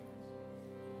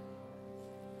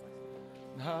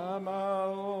Namo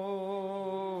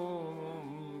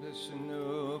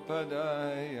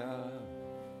Vishnupadaya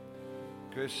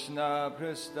Krishna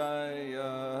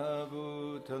Prasthaya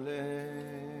Bhutale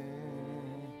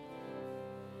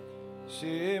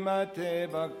Srimate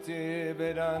Bhakti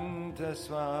Vedanta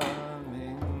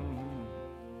Swami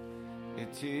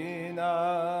Iti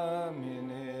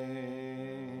Namine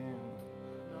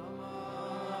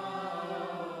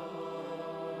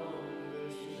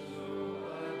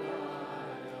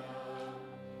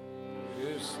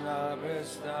Krishna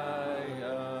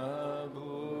Prasthaya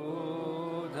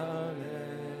Bhutale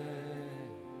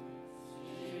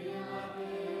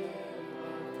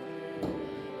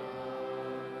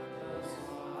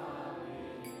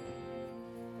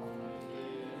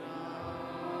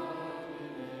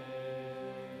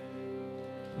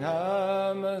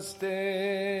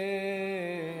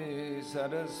Namaste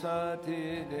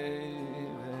Saraswati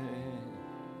Deve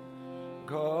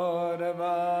Gauravani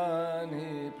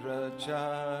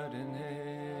Pracharine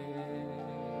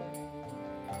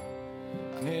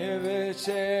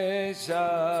Nirvishesha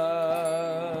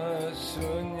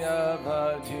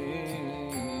Sunyabhaji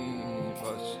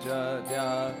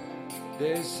Paschadya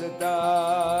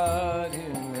Desadarine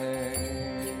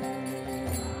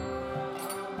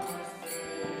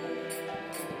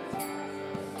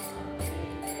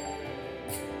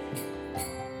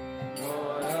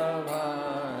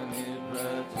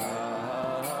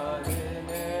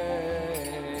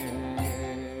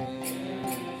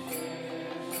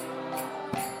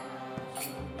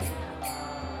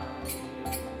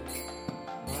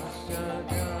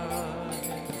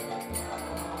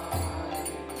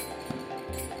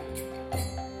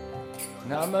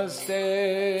Namaste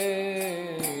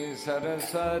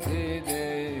Saraswati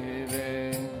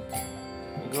Deve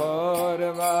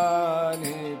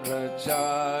Gauravani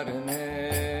Pracharane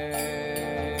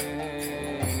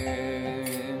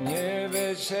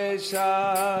Nirvishesha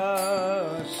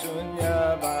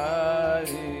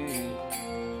Sunyabhari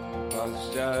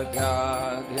Paschadya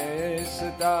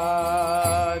Desadarine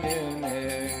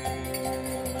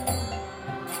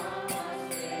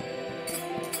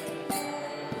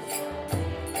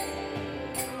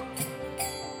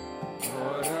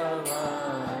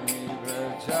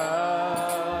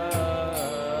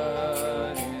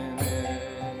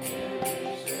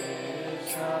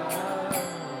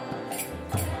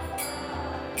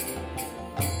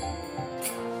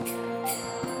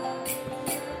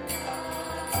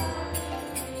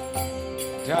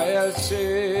Jaya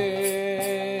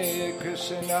Shri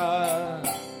Krishna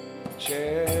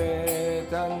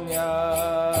Chaitanya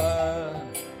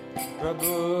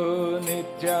Prabhu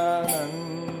Nityananda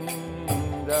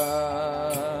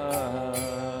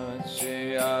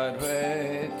Shri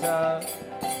Advaita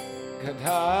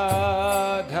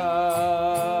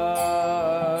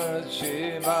Gadadhar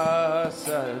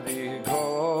Shivasadi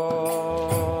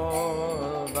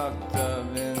Gaur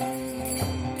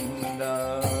Bhaktavinda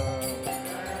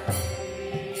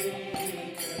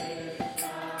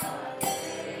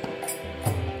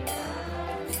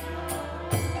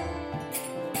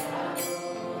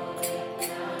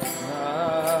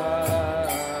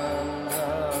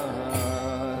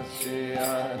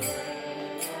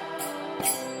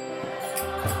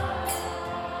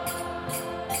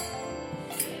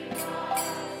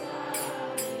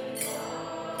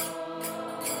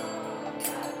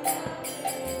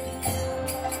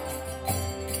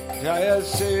Jaya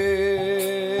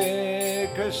Shri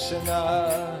Krishna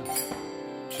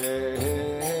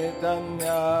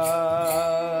Chaitanya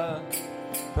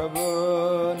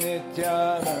Prabhu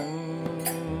Nityananda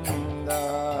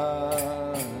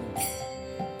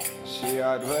Shri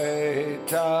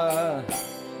Advaita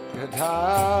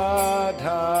Gadadhar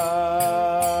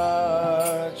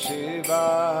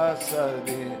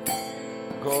Shivasadi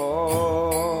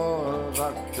Gaur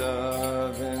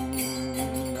Bhaktavinda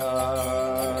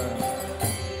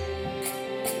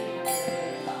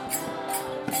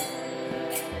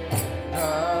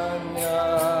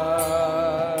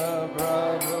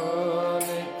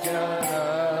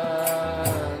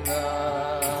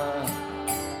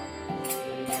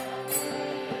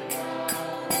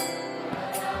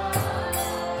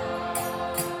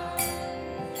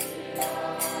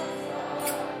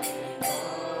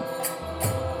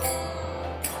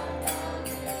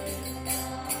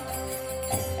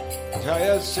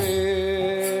Jaya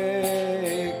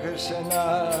Shri Krishna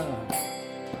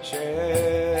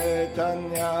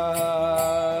Chaitanya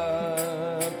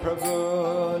Prabhu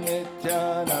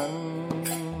Nityananda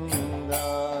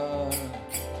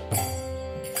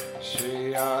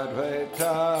Shri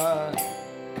Advaita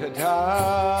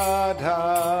Gadadhar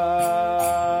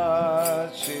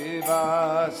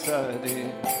Shivasa Sadi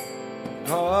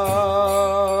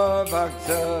Gaur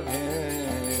Bhakta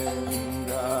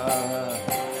Vrinda.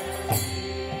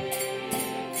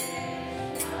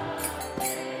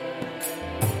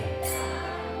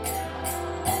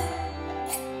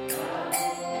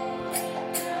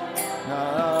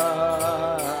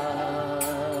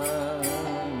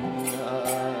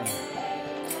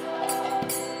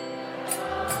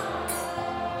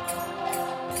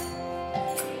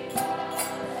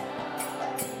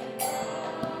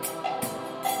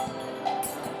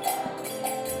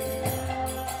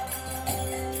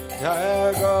 Jaya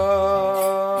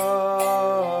Gaur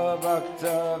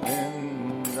Bhakta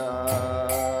Vrinda.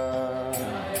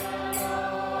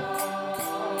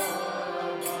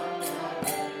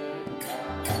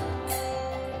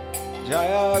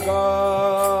 Jaya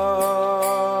Gaur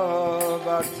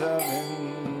Bhakta Vrinda.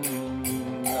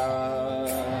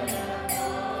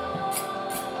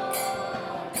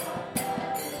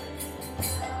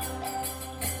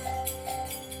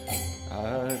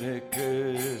 Hare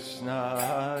Krishna,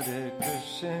 Hare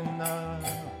Krishna,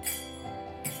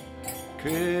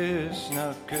 Krishna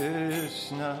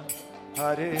Krishna,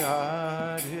 Hare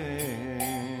Hare,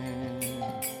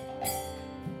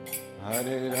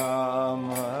 Hare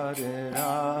Rama, Hare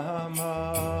Rama,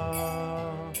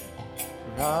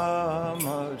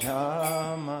 Rama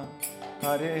Rama,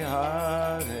 Hare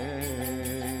Hare.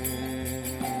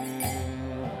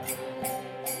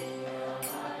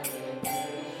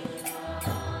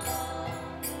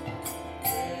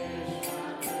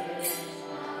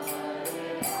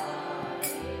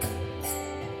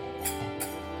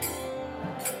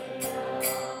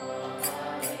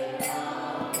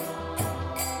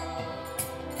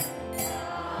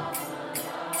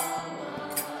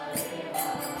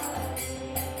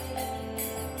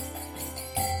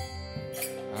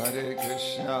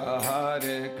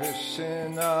 Hare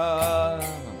Krishna,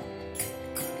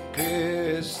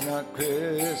 Krishna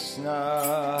Krishna,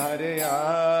 Hare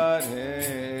Hare,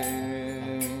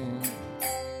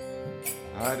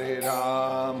 Hare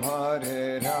Rama,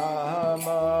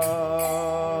 Rama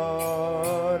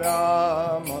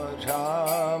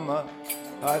Rama,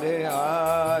 Hare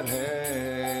Hare.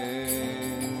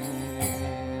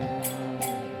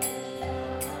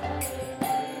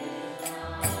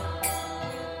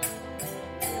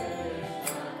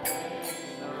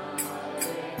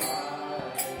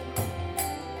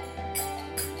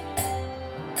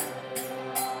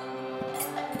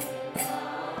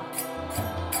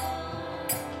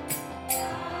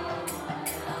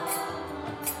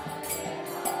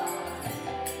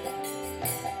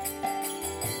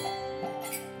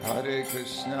 Hare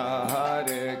Krishna,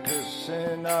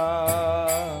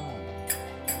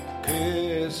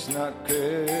 Krishna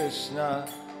Krishna,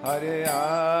 Hare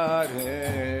Hare,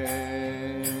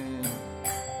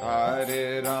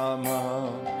 Hare Rama,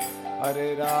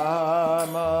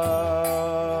 Rama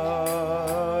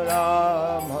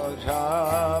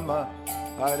Rama,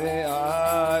 Hare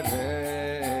Hare.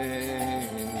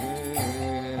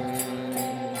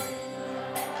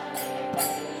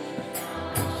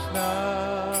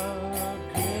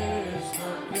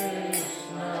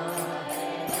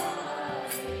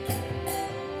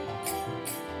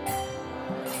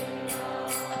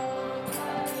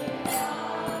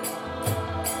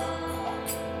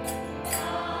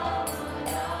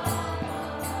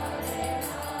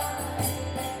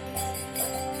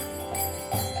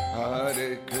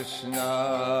 Hare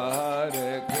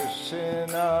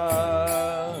Krishna,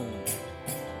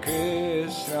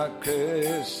 Krishna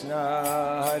Krishna,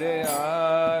 Hare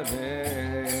Hare,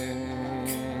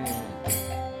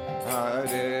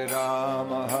 Hare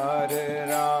Rama,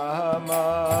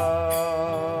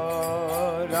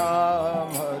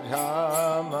 Rama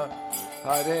Rama,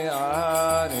 Hare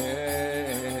Hare.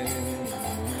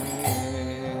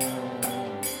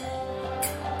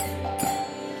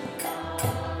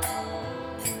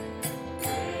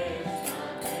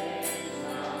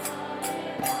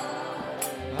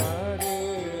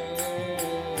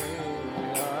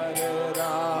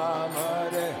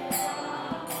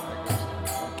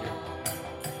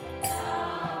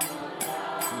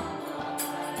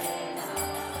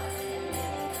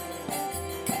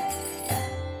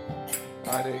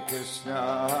 Hare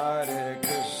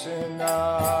Krishna,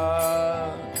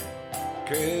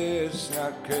 Krishna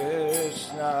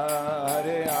Krishna,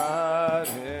 Hare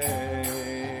Hare,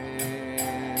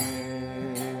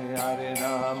 Hare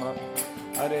Rama,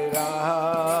 Rama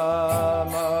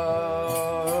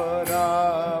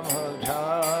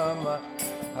Rama,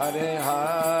 Hare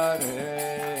Hare.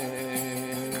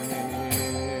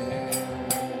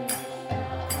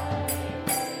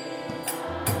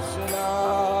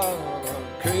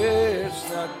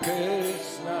 Krishna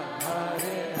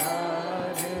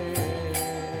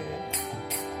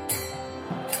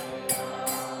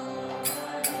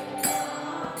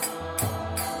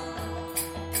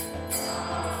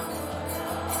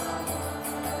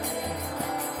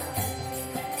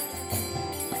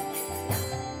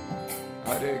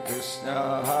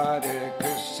Krishna,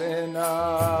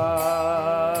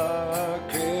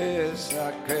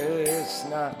 Krishna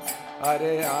Krishna,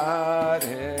 Hare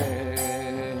Hare,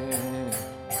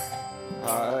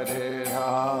 Hare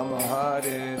Rama,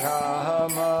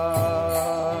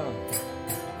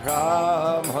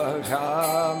 Rama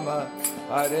Rama,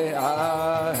 Hare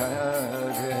Hare.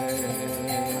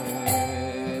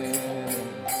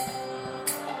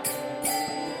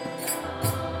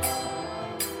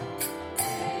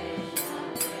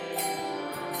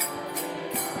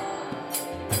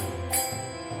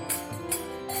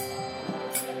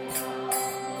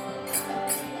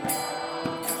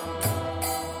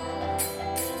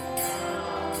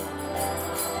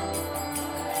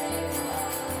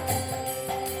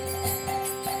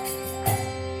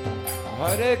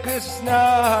 Hare Krishna,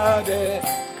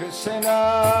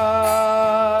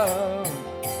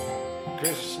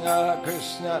 Krishna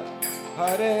Krishna,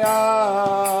 Hare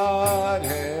Hare,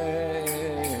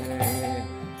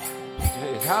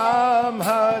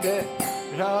 Hare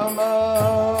Rama,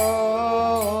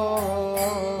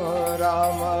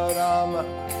 Rama Rama,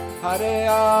 Hare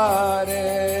Hare.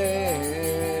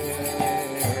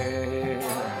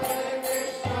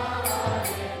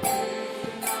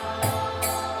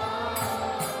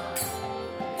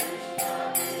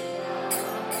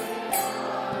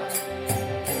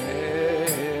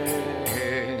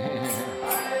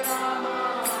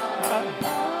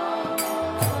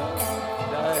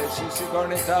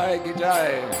 Gornitai ki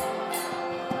jai.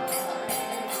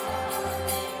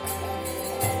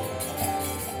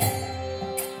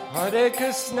 Hare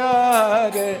Krishna,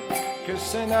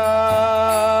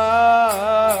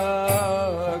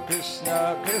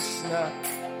 Krishna Krishna,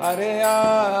 Hare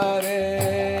Hare,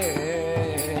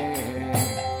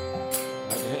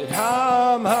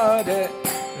 Hare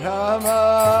Rama,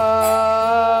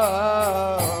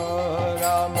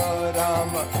 Rama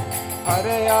Rama,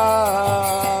 Hare Hare.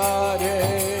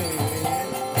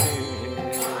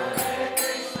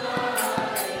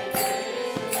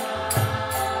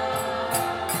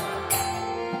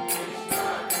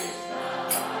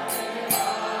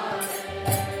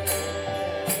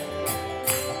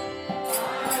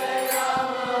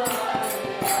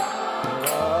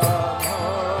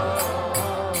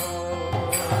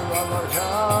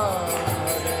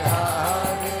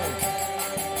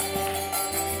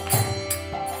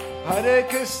 Hare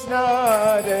Krishna,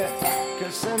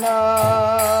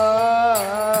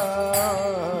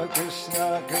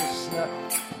 Krishna Krishna,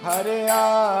 Hare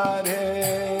Hare,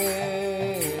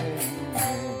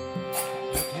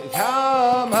 Rama,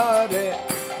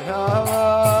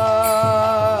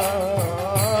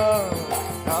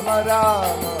 Rama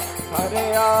Rama, Hare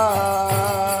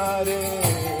Hare.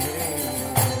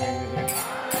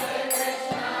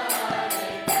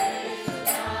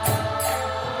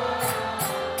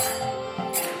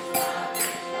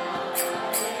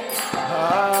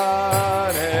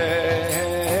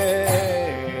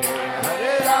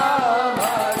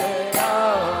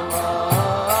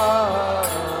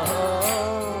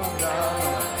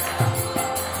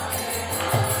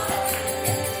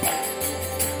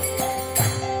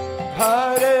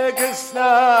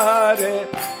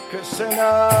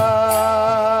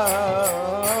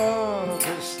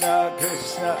 Krishna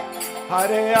Krishna,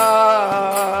 Hare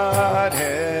Hare,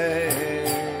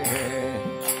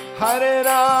 Hare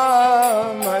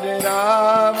Rama,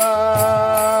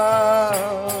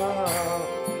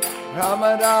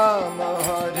 Rama Rama,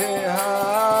 Hare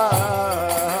Hare.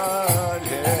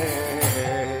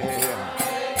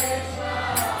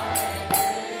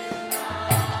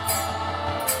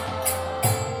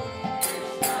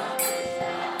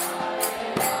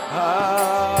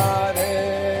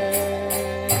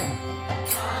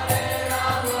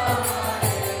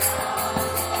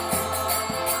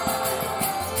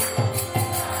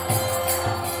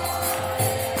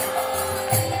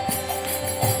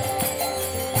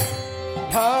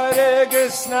 Hare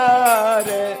Krishna,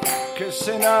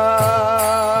 Krishna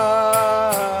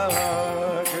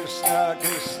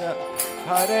Krishna,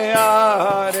 Hare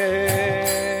Hare,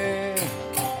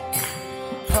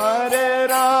 Hare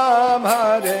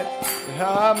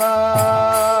Rama,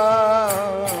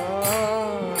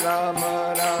 Rama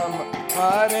Rama,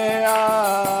 Hare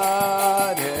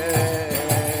Hare.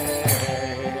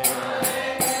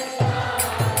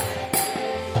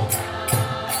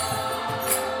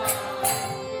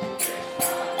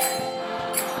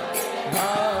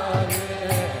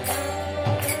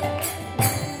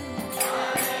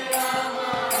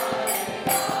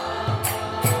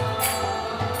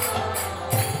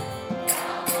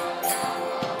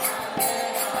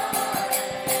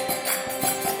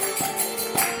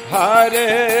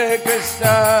 Hare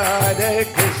Krishna,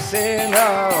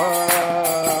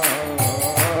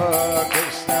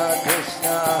 Krishna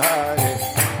Krishna, Hare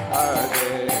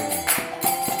Hare,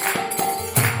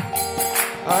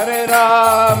 Hare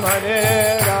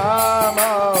Rama,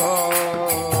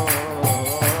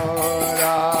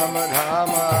 Rama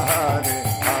Rama, Hare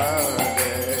Hare.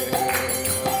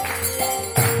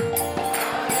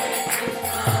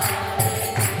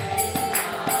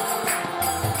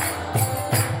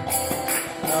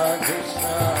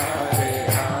 Krishna, Hare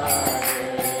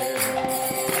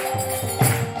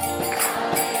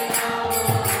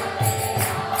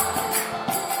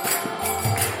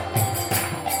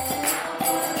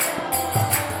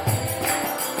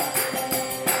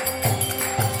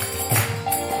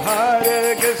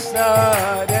Hare Krishna,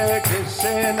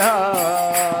 Krishna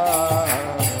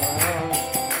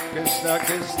Krishna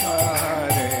Krishna,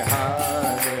 Hare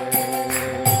Hare,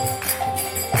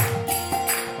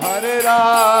 Hare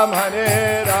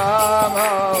Rama,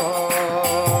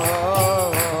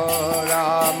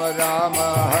 Rama Rama,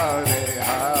 Hare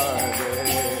Hare.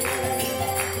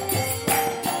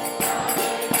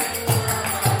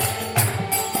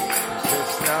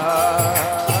 Krishna,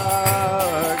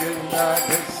 Krishna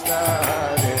Krishna,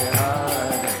 Hare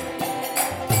Hare.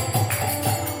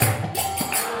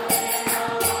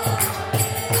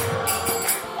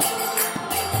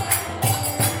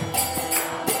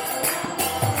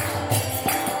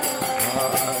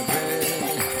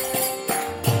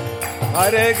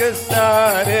 Hare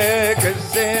Krishna,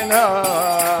 Krishna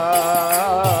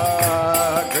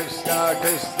Krishna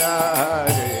Krishna,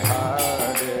 Hare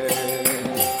Hare,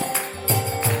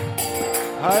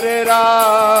 Hare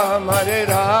Rama,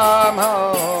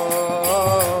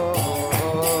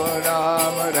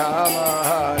 Rama Rama,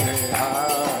 Hare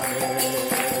Hare.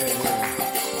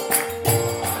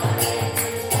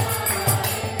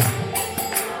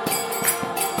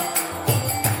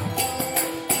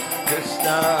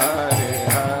 Krishna, Hare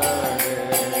Hare,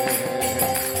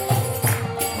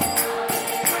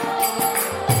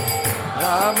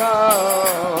 Rama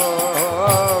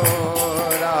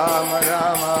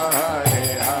Rama,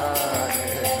 Hare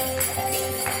Hare,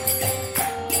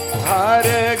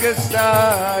 Hare Krishna,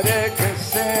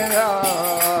 Krishna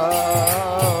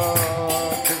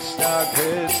Krishna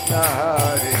Krishna,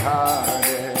 Hare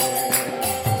Hare,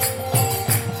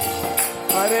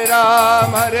 Hare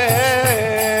Rama,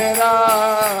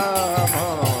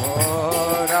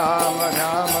 Rama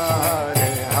Rama,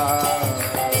 Hare Hare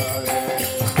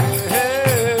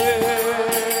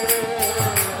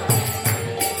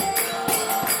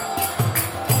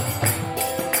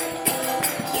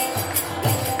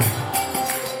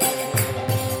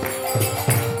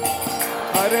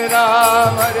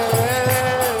Rama,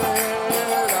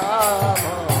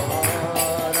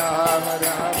 Rama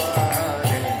Rama,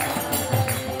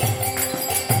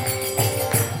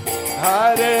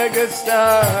 Hare Krishna,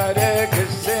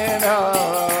 Krishna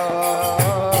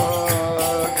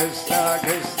Krishna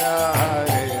Krishna,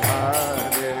 Hare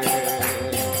Hare,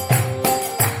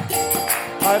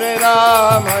 Hare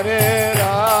Rama,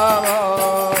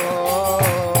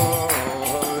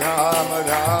 Rama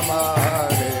Rama,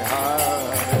 Hare Hare.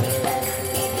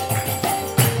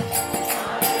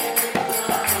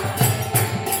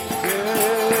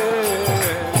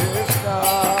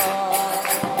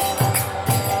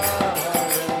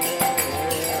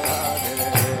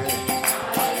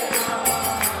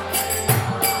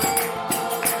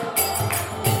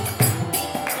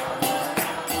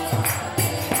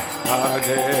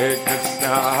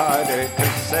 Krishna, Hare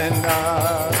Krishna,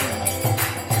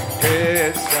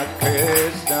 Krishna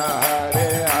Krishna,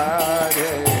 Hare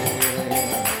Hare,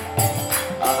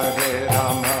 Hare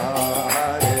Rama,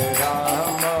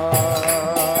 Rama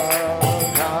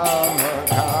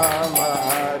Rama,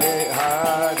 Hare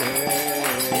Hare.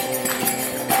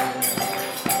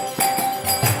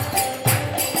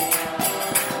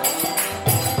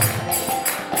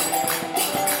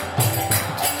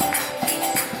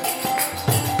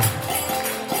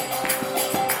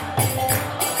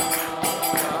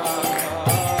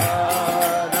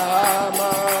 Rama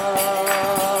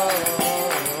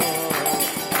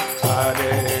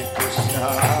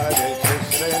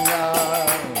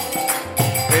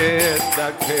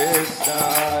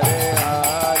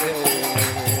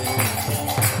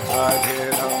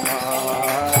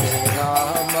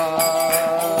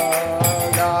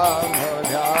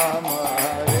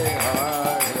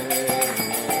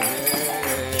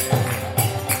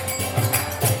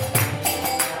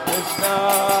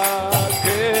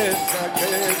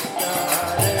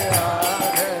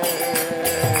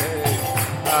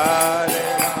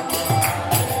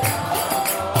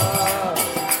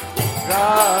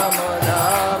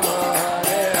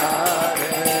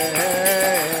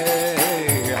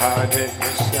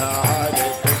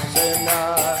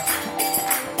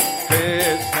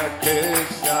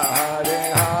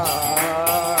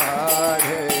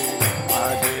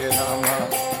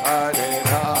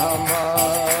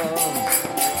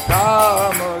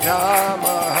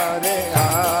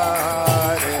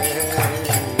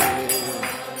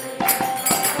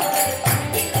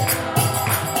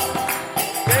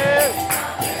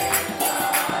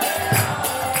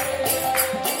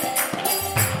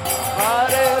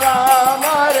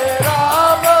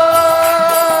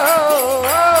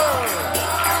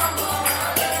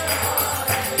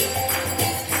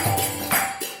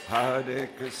Hare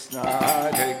Krishna,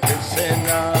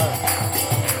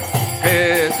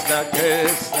 Krishna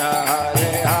Krishna,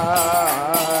 Hare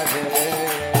Hare,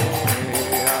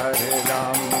 Hare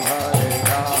Rama,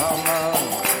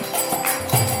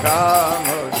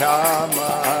 Rama Rama,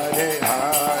 Hare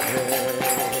Hare,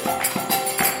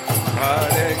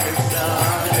 Hare Krishna,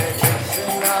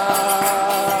 Krishna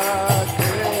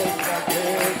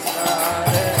Krishna,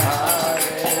 Hare Hare.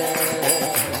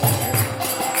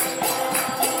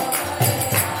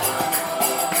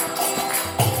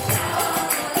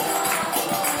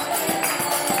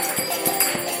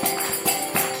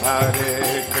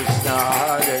 Hare Krishna,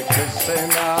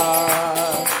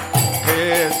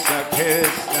 Krishna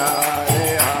Krishna,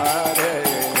 Hare Hare,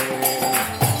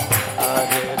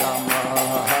 Hare Rama,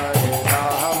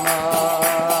 Rama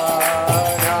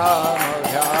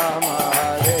Rama,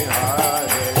 Hare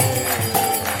Hare,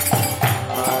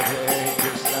 Hare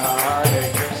Krishna,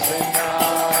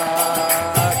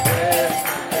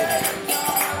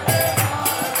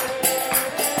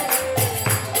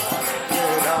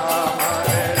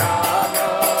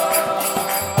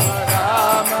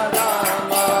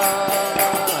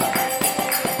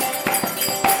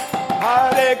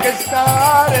 Krishna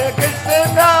Hare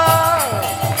Krishna,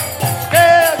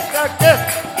 Krishna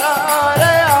Krishna,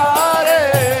 Hare Hare,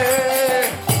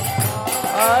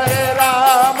 Hare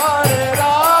Rama,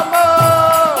 Rama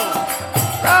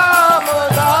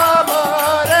Rama,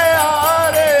 Hare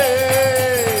Hare.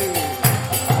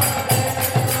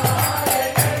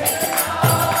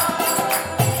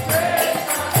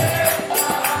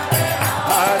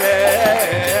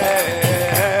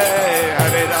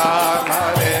 Hare Rama,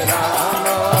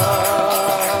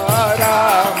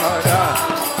 Rama Rama.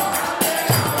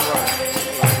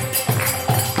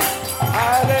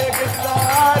 Hare Krishna,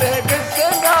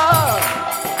 Krishna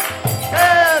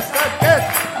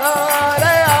Krishna,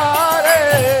 Hare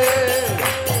Hare,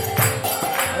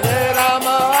 Hare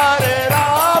Rama,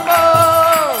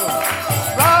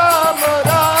 Rama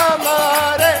Rama,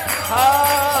 Hare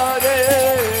Hare.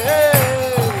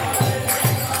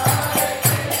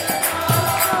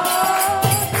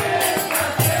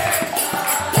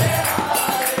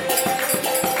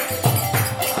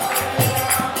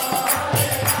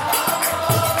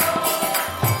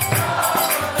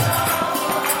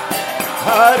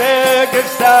 Hare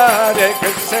Krishna,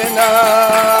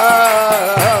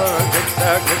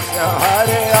 Krishna Krishna,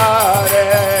 Hare Hare,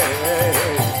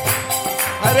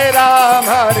 Hare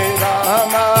Rama,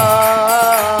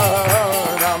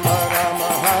 Rama Rama,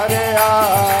 Hare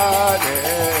Hare.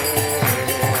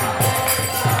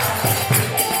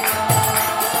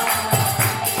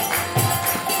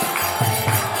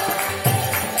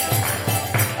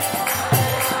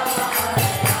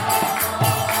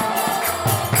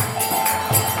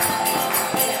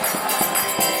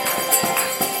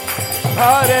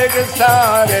 Hare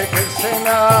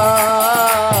Krishna,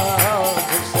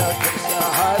 Krishna Krishna,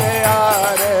 Hare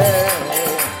Hare,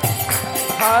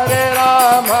 Hare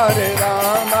Rama,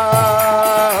 Rama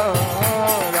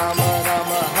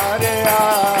Rama, Hare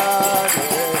Hare,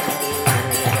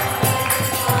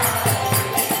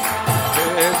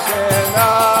 Krishna,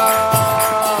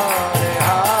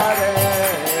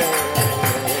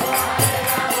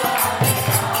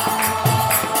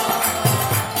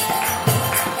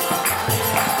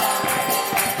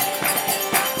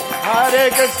 Hare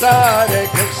Hare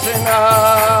Krishna,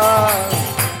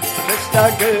 Krishna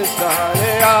Krishna,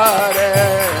 Hare Hare,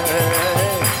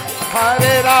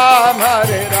 Hare Rama,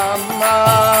 Rama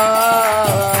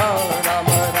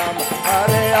Rama,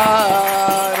 Hare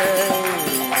Hare.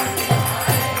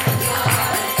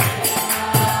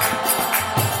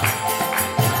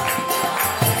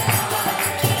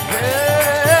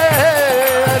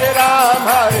 Hare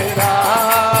Rama,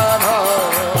 Rama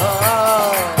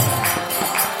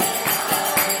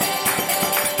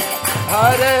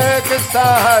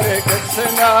Hare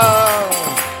Krishna,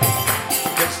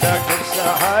 Krishna Krishna,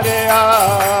 Hare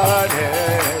Hare,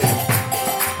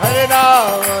 Hare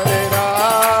Rama,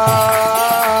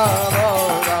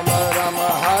 Rama Rama,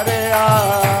 Hare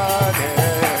Hare.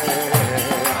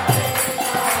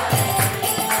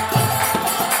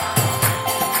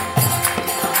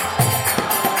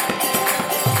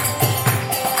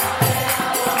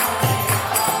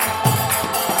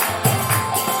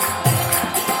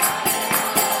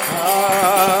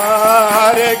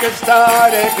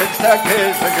 Hare Krishna,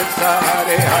 Krishna Krishna,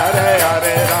 Hare Hare,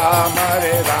 Hare Rama,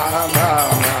 Rama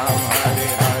Hare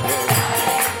Hare.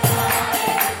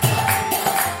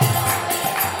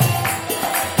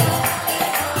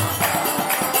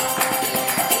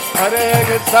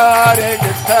 Hare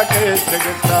Krishna, Krishna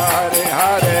Krishna, Hare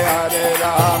Hare, Hare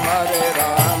Rama,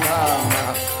 Rama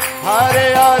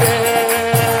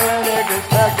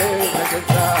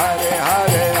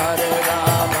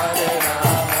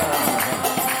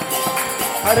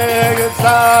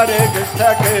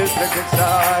Krishna Krishna Krishna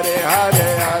Hare Hare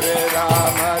Hare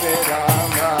Ram Ram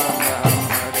Ram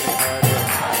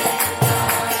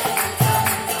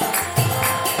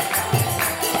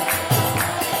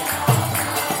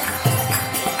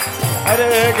Hare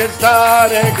Hare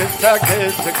Hare Krishna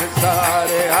Krishna Krishna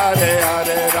Hare Hare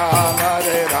Hare Ram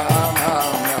Ram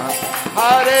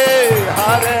Hare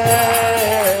Hare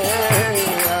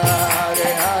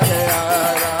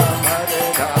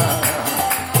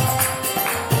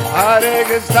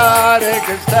Hare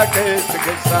Krishna Krishna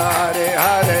Krishna Hare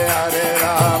Hare Hare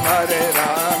Ram Ram Hare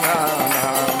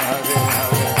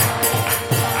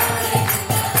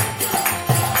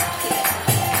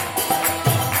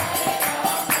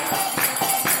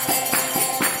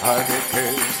Hare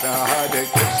Hare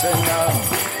Krishna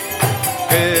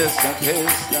Krishna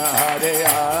Krishna Hare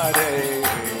Hare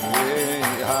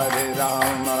Hare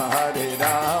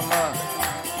Rama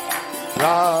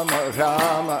Rama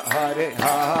Rama Hare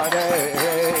Hare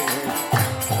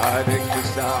Hare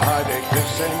Krishna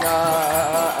Krishna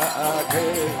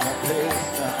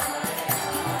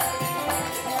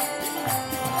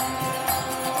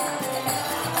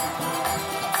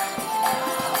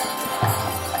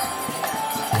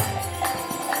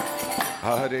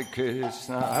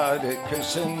Krishna Hare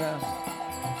Krishna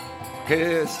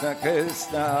Krishna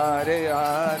Krishna Hare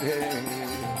Hare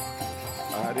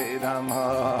Hare Rama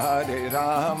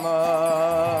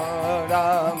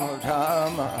Rama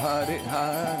Rama Hare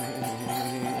Hare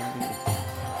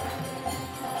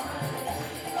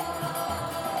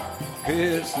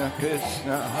Krishna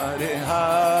Krishna Hare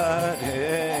Hare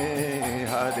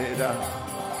Hare Rama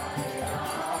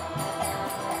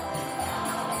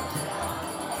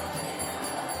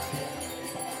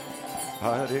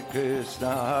Hare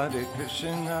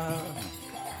Krishna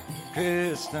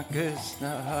Krishna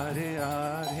Krishna Hare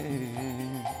Hare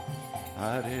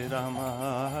Hare Rama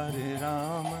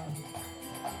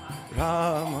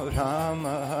Rama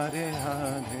Rama Hare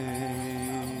Hare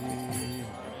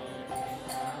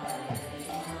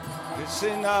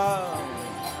Krishna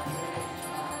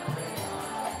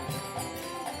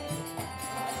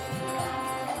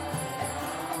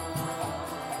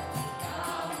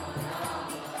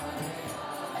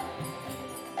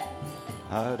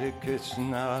Hare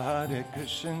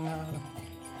Krishna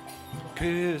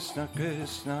Krishna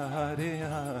Krishna Hare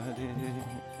Hare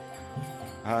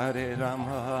Hare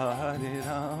Rama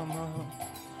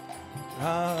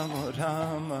Rama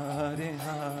Rama Hare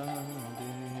Hare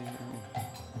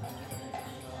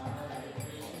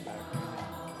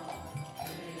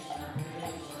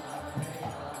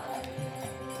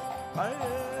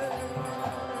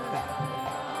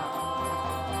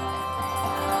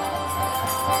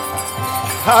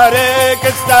Hare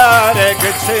Krishna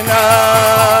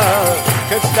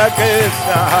Krishna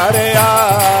Krishna Hare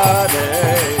Hare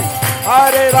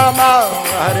Hare Rama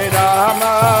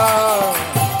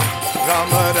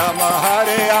Rama Rama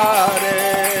Hare Hare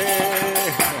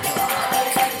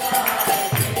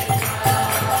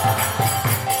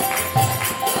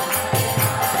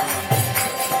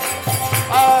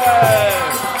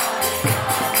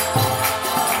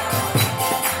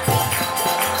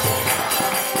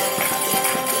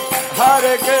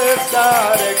Hare Krishna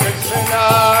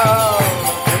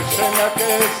Krishna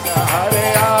Krishna Hare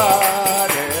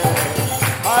Hare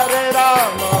Hare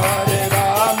Rama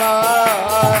Rama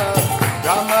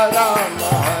Rama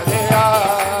Hare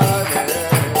Hare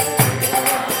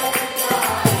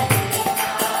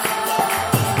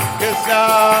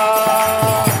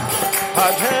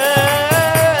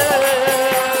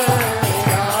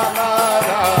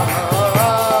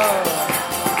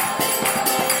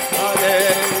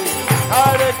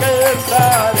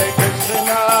Krishna Hare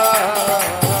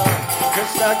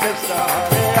Krishna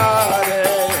Hare Hare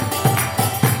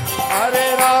Hare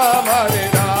Rama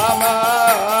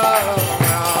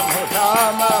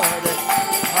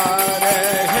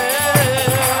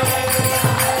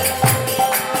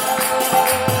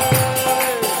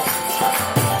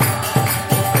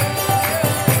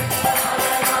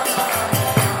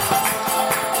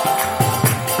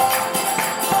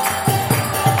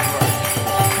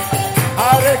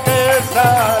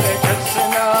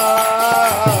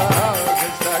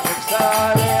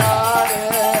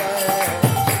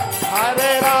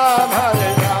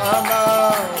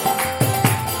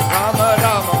Rama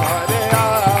Rama Hare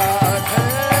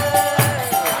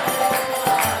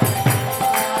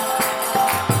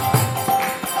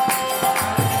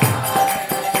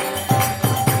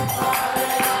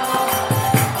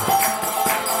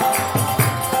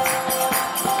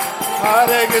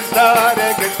Hare Krishna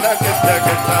Krishna Krishna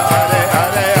Krishna Hare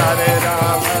Hare Hare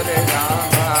Rama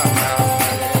Rama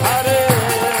Hare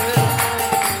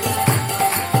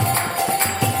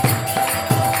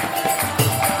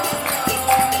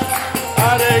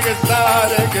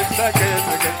Hare Krishna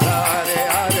Krishna Krishna Hare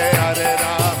Hare Hare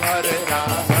Ram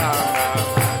Ram Ram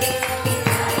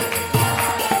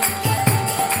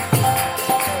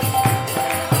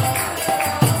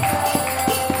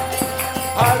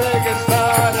Hare Krishna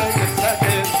Krishna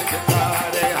Krishna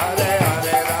Hare Hare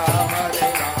Hare Ram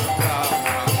Ram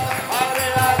Ram Hare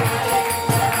Hare Hare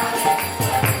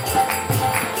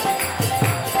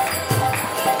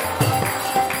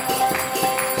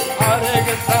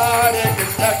Krishna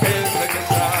Krishna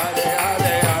Krishna Hare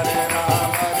Hare Hare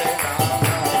Ram Hare Ram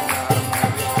Hare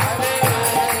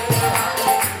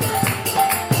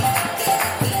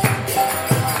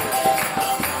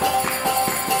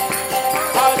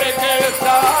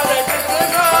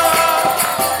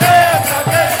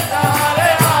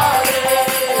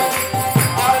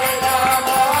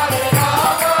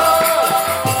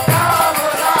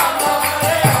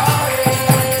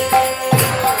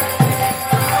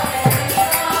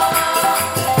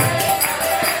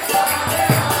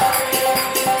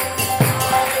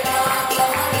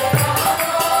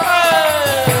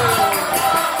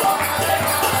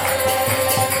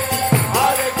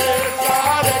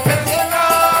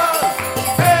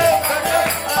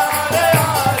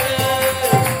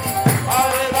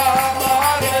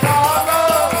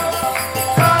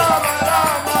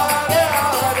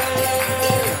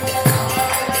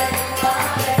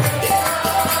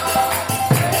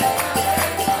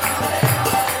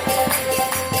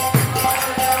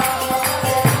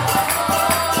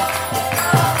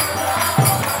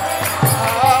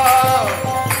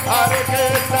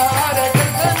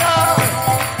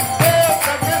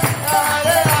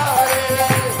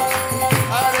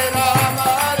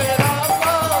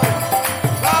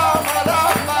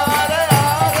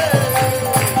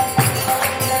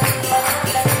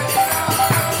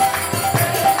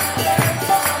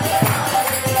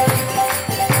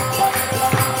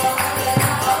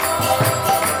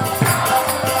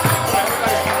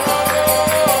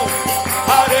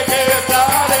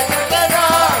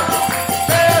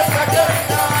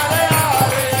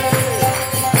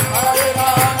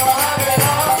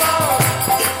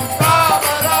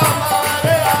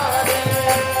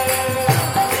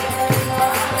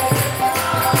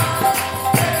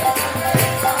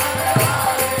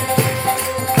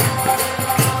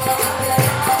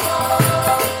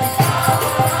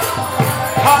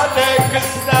Hare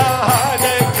Krishna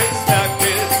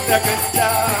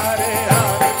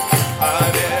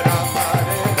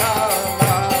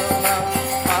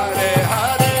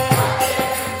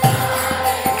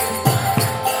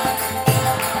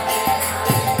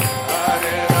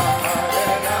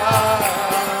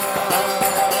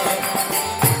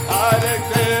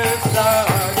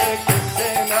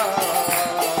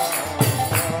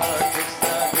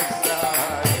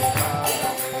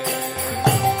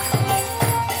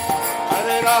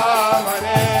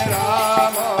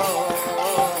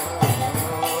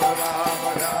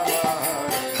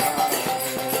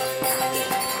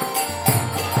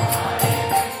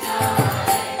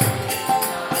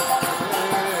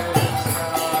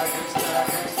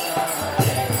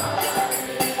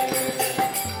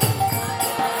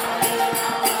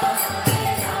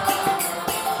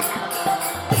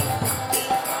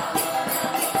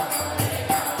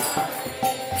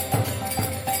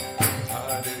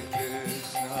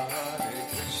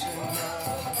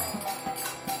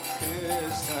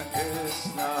Krishna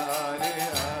Krishna Hare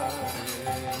Hare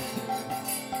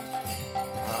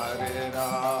Hare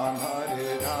Ram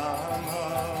Hare Ram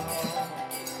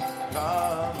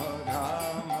Ram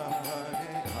Ram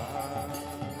Hare Hare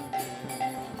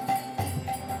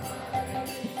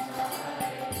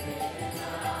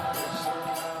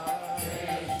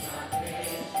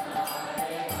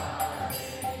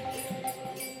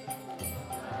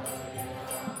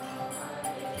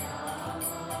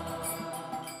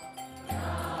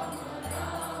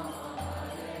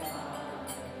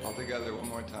Together one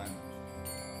more time.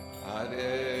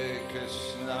 Hare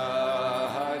Krishna,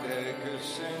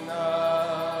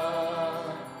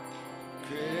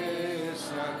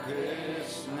 Krishna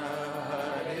Krishna,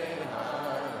 Hare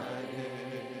Hare,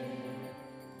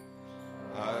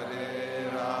 Hare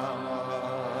Rama,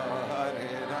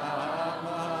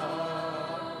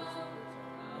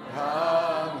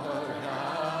 Rama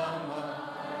Rama.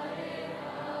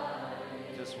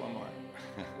 Just one more.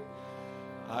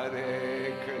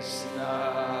 Hare Krishna,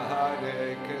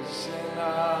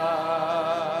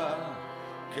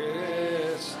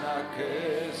 Krishna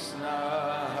Krishna,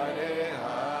 Hare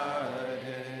Hare,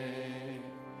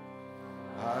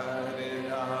 Hare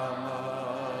Rama,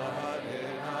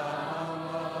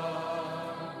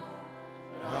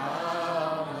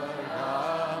 Rama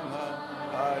Rama,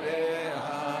 Hare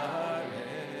Hare.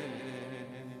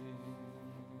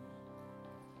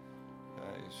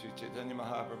 Shri Chaitanya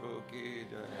Mahaprabhu ki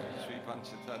jai, Shri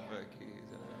Panchatattva ki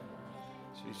jai,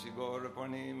 Shri Shri Gaura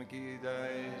Purnima ki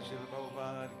jai, Shri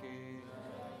Prabhupada ki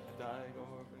jai,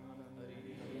 Gaura Purnima.